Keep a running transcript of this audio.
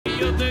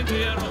yo te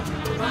quiero.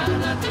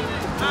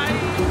 Ay,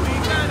 mi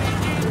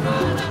cariñito,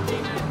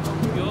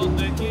 yo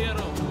te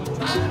quiero mucho.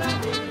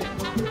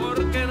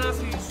 Porque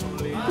nací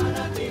solito.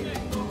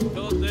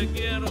 Yo te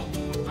quiero.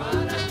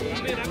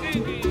 Mira,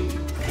 Kiki.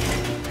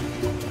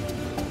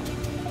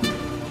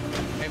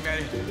 Hey,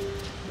 Matty.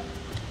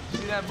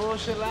 See that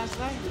bullshit last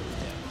night?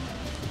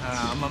 I don't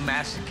know, I'm a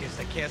masochist.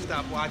 I can't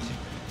stop watching.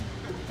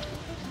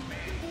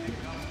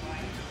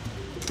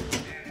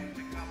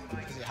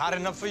 Is it hot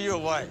enough for you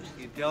or what?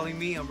 You telling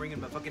me I'm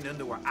bringing my fucking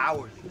underwear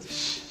hourly?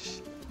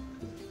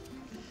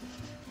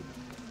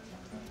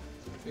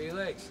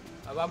 Felix,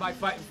 how about my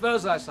fighting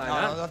Phils last night,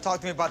 No, don't talk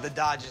to me about the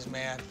Dodgers,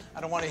 man.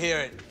 I don't want to hear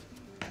it.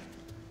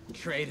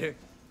 Traitor.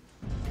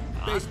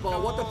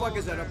 Baseball, what the fuck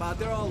is that about?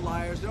 They're all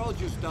liars. They're all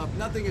juiced up.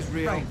 Nothing is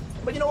real. Right.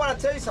 But you know what? I'll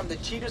tell you something.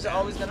 The cheaters are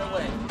always gonna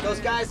win. Those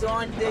guys who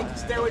aren't taking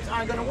steroids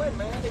aren't gonna win,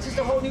 man. It's just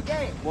a whole new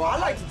game. Well, I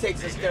like to take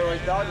some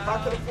steroids, dog. If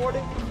I could afford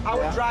it, I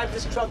would drive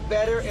this truck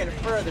better and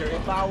further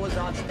if I was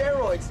on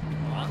steroids.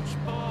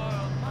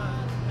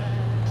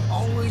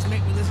 Always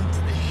make me listen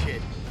to this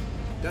shit.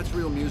 That's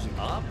real music.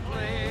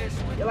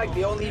 You're like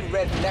the only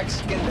red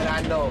Mexican that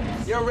I know.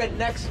 You're a red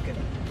Mexican.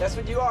 That's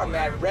what you are,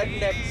 man. Red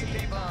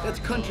Mexican. That's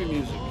country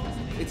music.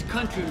 It's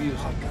country music.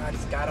 Oh, God,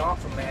 it's got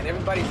awful, man.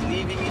 Everybody's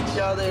leaving each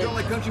other. You don't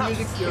like country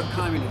music? You're a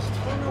communist.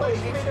 Wait,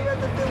 you made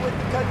nothing to do with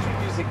the country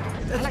music.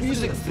 That's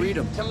music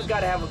freedom. Someone's got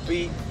to have a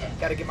beat.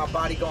 Got to get my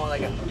body going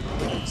like a...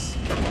 There's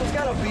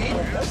got a beat.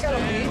 There's got a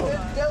beat.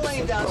 They're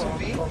laying down some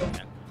beat.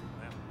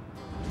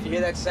 You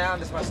hear that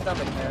sound? It's my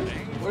stomach, man.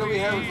 What are we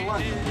having for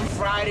lunch?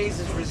 Fridays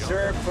is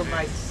reserved for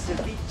my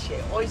ceviche.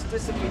 Oyster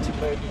ceviche,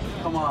 baby.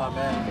 Come on,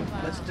 man.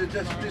 Let's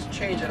just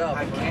change it up.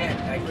 I can't,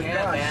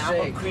 man.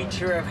 I'm a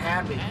creature of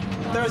habit.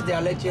 Thursday,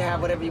 I'll let you have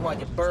whatever you want.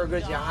 Your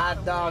burgers, your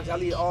hot dogs.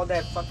 I'll eat all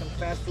that fucking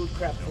fast food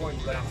crap for you.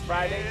 But on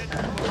Fridays,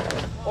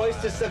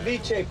 oyster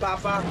ceviche,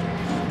 Papa.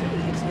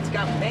 It's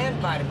got man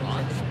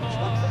vitamins in it.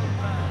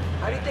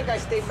 How do you think I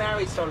stayed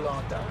married so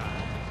long, though?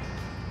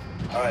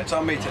 All right, it's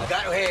on me today.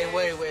 Hey,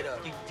 wait up.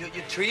 You're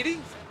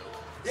treating?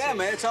 Yeah,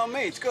 man, it's on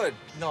me. It's good.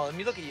 No, let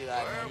me look at you,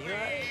 man. You all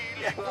right?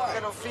 Yeah, You got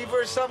no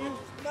fever or something?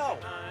 No.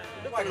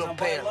 You look like a little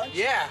pale. Lunch?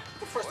 Yeah.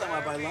 The first time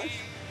I buy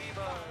lunch.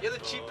 You're the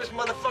cheapest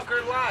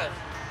motherfucker alive.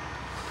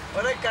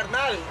 What a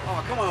carnal.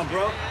 Oh, come on,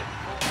 bro.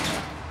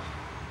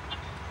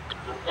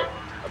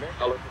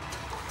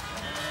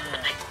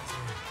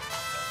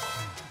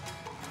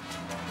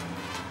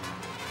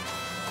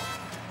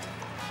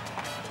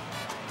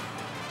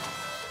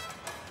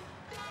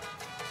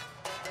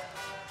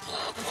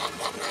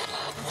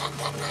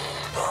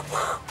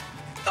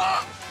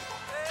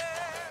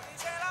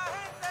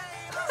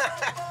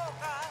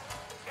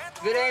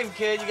 Good aim,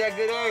 kid. You got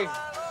good aim.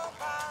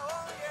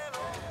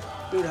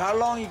 Dude, how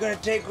long you gonna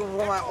take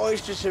for my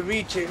oyster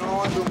ceviche? You know,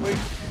 I've been waiting.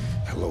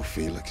 Hello,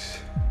 Felix.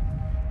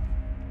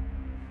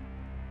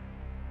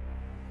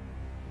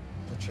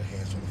 Put your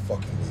hands on the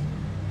fucking wheel.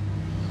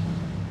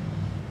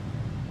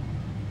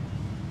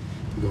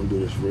 We're gonna do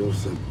this real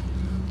simple.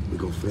 We're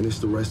gonna finish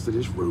the rest of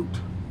this route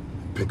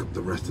and pick up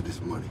the rest of this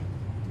money.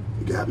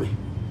 You got me? You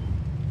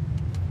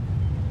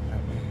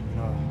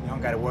know, you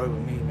don't gotta worry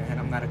with me, man.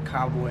 I'm not a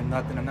cowboy or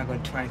nothing. I'm not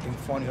gonna try anything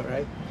funny, all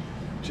right?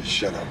 Just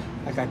shut up.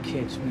 I got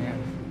kids, man.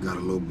 Got a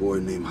little boy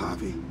named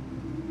Javi.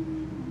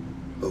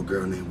 Little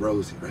girl named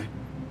Rosie, right?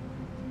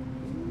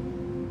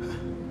 Huh?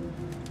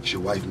 It's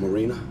your wife,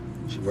 Marina?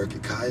 She work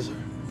at Kaiser?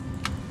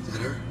 Is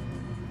that her?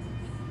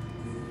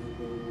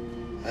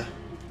 Huh?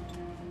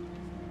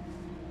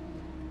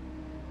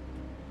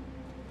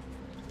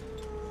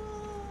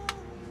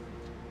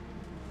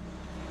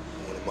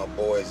 One of my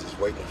boys is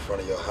waiting in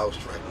front of your house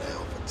right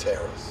now for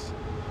terrorists in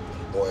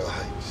Boyle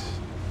Heights.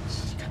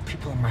 You got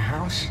people in my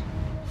house?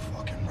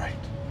 Fucking right.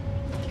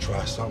 You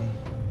try something,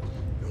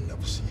 you'll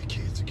never see your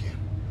kids again.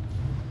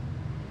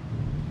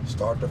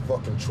 Start the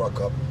fucking truck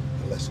up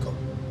and let's go.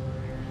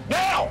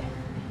 Now!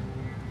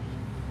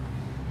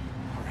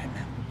 All right,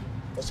 man.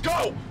 Let's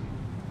go!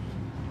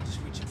 Just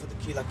reaching for the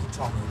key like you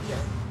told me,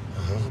 okay?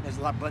 There's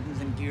a lot of buttons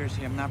and gears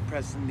here. I'm not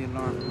pressing the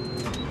alarm.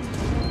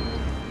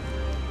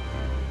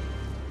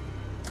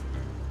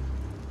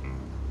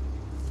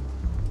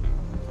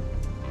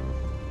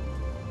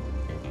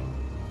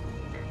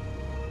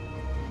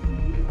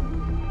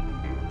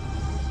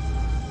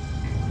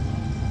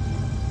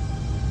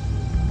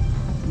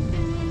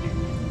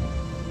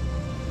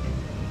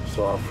 So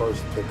our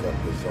first pickup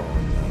is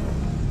on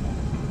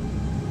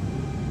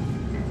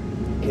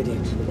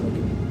Gideon's.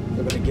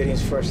 We're gonna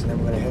Gideon's first, and then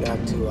we're gonna head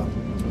out to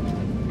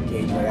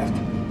Gage right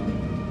after.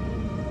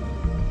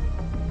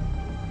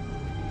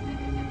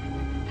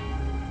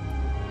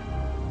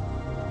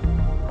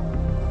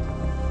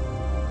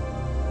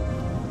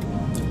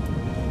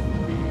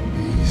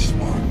 Be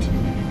smart.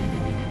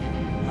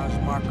 How's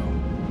Marco?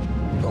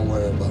 Don't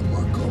worry about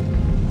Marco.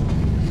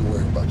 You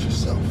worry about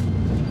yourself.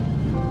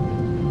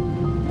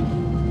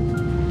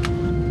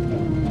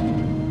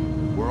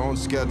 We're on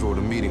schedule at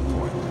a meeting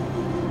point.